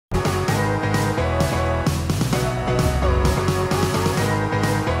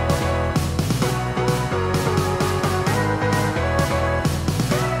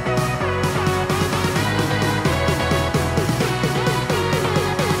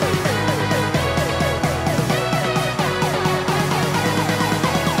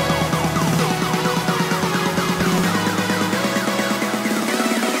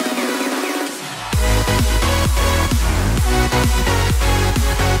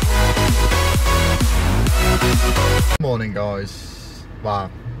morning, guys.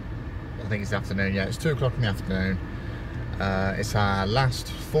 Well, I think it's the afternoon. Yeah, it's 2 o'clock in the afternoon. It's our last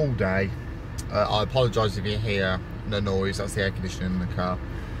full day. I apologise if you hear the noise. That's the air conditioning in the car.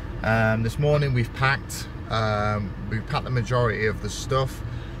 This morning we've packed the majority of the stuff.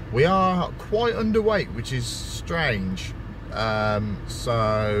 We are quite underweight, which is strange.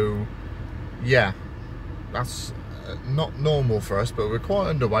 So yeah, that's not normal for us, but we're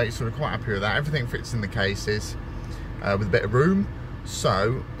quite underweight, so we're quite happy with that. Everything fits in the cases with a bit of room.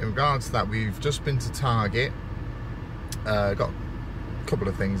 So in regards to that, we've just been to Target, got a couple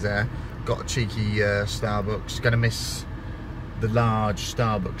of things there, got a cheeky Starbucks. Gonna miss the large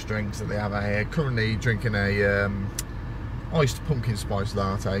Starbucks drinks that they have out here. Currently drinking a iced pumpkin spice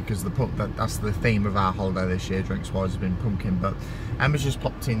latte, because that's the theme of our holiday this year. Drinks wise has been pumpkin, but Emma's just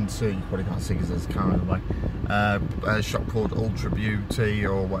popped into, you probably can't see because there's a car in the way, a shop called Ultra Beauty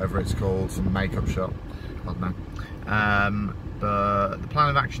or whatever it's called, some makeup shop, I don't know. But the plan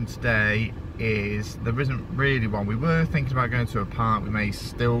of action today is, there isn't really one. We were thinking about going to a park. We may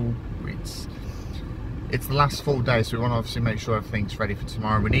still, it's the last full day, so we want to obviously make sure everything's ready for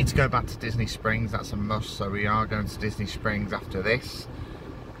tomorrow. We need to go back to Disney Springs, that's a must, so we are going to Disney Springs after this.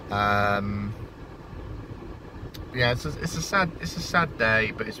 Yeah, it's a sad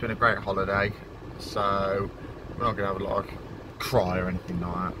day, but it's been a great holiday, so we're not going to have a cry or anything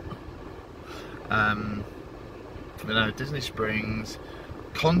like that. But no, Disney Springs,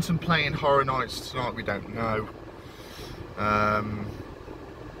 contemplating Horror Nights tonight, we don't know.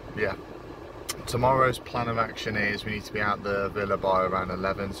 Yeah. Tomorrow's plan of action is we need to be out the villa by around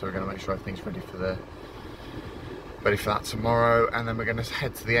 11, so we're going to make sure everything's ready for that tomorrow, and then we're going to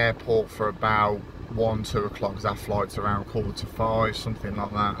head to the airport for about 1-2 o'clock, because our flight's around 4:45, something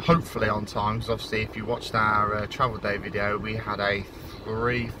like that. Hopefully on time, because obviously if you watched our travel day video, we had a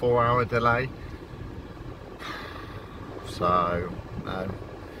 3-4 hour delay. So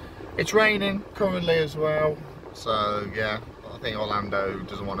it's raining currently as well, so yeah, I think Orlando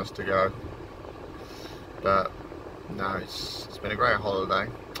doesn't want us to go. But no, it's been a great holiday.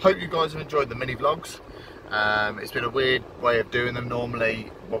 Hope you guys have enjoyed the mini vlogs. It's been a weird way of doing them.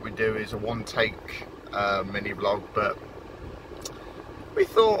 Normally what we do is a one-take mini vlog, but I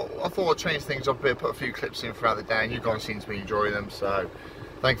thought I'd change things up a bit, put a few clips in throughout the day, and you guys seem to be enjoying them, so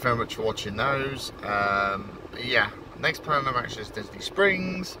thank you very much for watching those. Yeah, next plan of action is Disney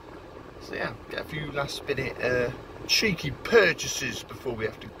Springs, so yeah, get a few last minute cheeky purchases before we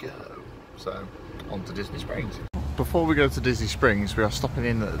have to go. So on to Disney Springs. Before we go to Disney Springs, we are stopping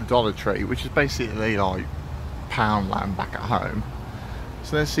in at the Dollar Tree, which is basically like Poundland back at home.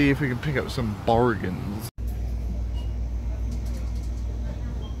 So let's see if we can pick up some bargains.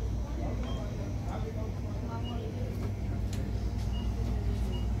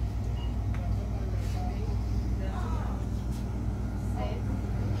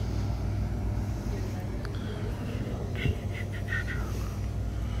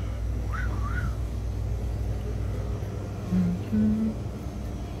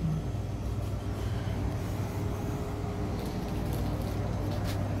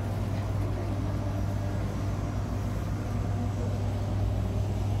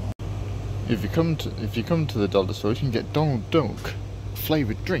 If you come to the dollar store, you can get Donald Duck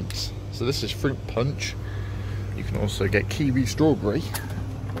flavoured drinks. So this is fruit punch. You can also get kiwi strawberry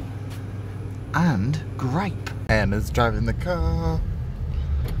and grape. Emma's driving the car.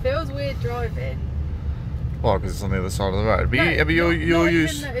 Feels weird driving. Well, because it's on the other side of the road. But no, you're not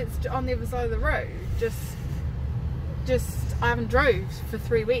used. Even that it's on the other side of the road. Just I haven't drove for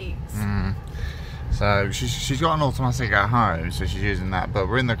 3 weeks. So she's got an automatic at home, so she's using that. But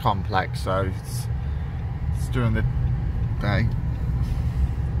we're in the complex, so it's during the day.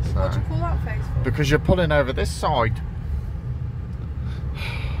 So, what do you call that face for? Because you're pulling over this side.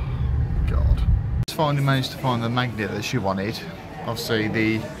 God. Just finally managed to find the magnet that she wanted. Obviously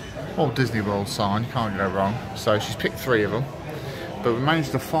the Walt Disney World sign, can't go wrong. So she's picked 3 of them. But we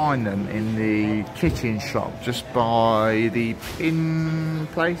managed to find them in the kitchen shop just by the pin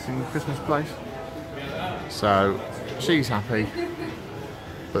place, in Christmas place. So she's happy,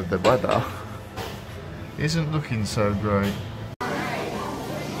 but the weather isn't looking so great.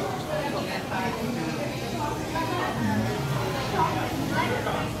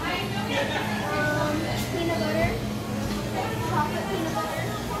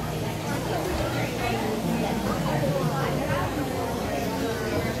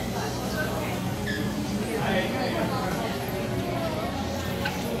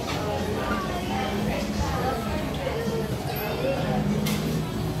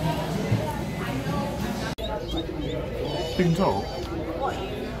 You can talk.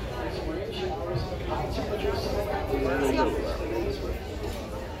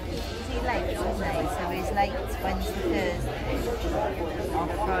 late, wasn't he? So he's late Wednesday, Thursday, or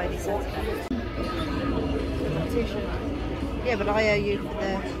Friday, Saturday. Yeah, but I owe you for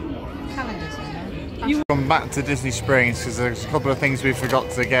the calendars, you know. Come back to Disney Springs because there's a couple of things we forgot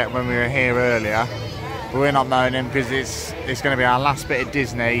to get when we were here earlier. But we're not moaning because it's going to be our last bit of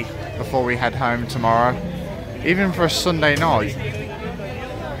Disney before we head home tomorrow. Even for a Sunday night,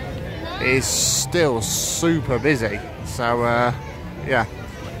 it is still super busy. So yeah,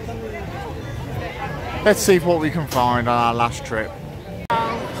 let's see what we can find on our last trip. To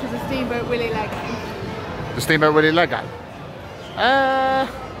the Steamboat Willie Lego. The Steamboat Willie Lego? I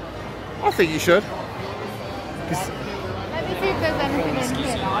think you should. Let me see if there's anything in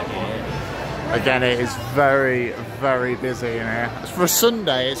here. Again, it is very, very busy in here. For a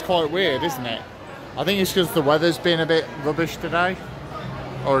Sunday, it's quite weird, isn't it? I think it's because the weather's been a bit rubbish today.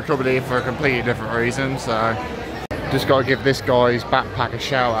 Or it could be for a completely different reason, so... Just got to give this guy's backpack a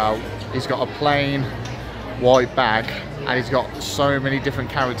shout out. He's got a plain white bag and he's got so many different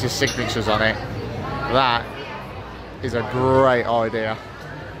character signatures on it. That is a great idea.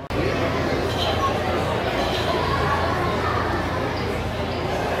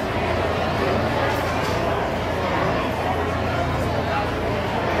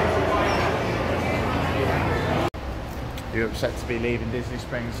 You're upset to be leaving Disney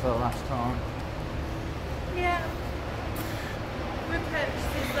Springs for the last time? Yeah. We're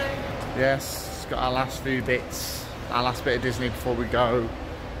purchases though. Yes, it's got our last few bits, our last bit of Disney before we go.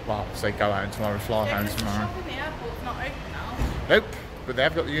 Well, say go home tomorrow, fly home tomorrow. The shop in the airport's not open now. Nope, but they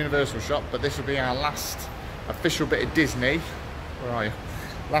have got the Universal shop, but this will be our last official bit of Disney. Where are you?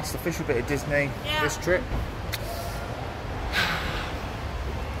 Last official bit of Disney this trip.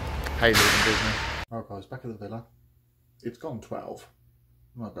 Hey, leaving Disney. Alright guys, back at the villa. It's gone 12.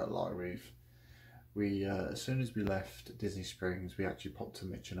 I'm not gonna lie, we as soon as we left Disney Springs, we actually popped to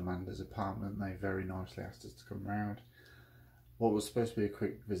Mitch and Amanda's apartment. They very nicely asked us to come round. What was supposed to be a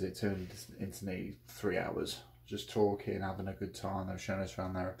quick visit turned into nearly 3 hours. Just talking, having a good time. They were showing us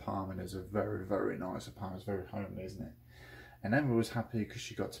around their apartment. It was a very, very nice apartment. It's very homely, isn't it? And Emma was happy because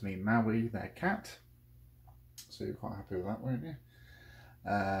she got to meet Maui, their cat. So you're quite happy with that, weren't you?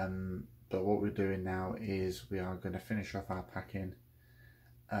 But what we're doing now is we are going to finish off our packing.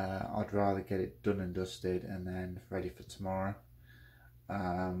 I'd rather get it done and dusted and then ready for tomorrow.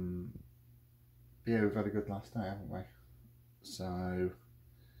 Yeah, we've had a good last day, haven't we? So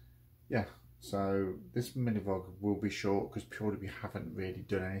yeah, so this mini vlog will be short because purely we haven't really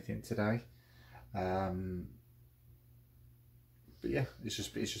done anything today. But yeah, it's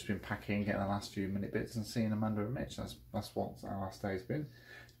just been packing, getting the last few minute bits and seeing Amanda and Mitch. That's what our last day has been.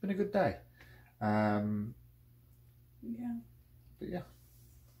 It's been a good day. Yeah. But yeah.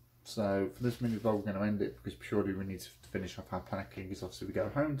 So for this mini vlog, we're going to end it because purely we need to finish off our packing because obviously we go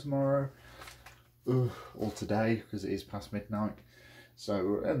home tomorrow. Or today because it is past midnight. So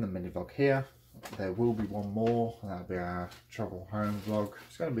we'll end the mini vlog here. There will be one more. That'll be our travel home vlog.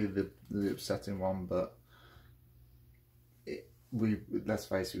 It's going to be the upsetting one, but let's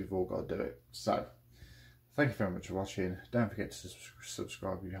face it, we've all got to do it. So thank you very much for watching. Don't forget to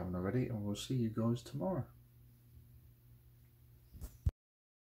subscribe if you haven't already, and we'll see you guys tomorrow.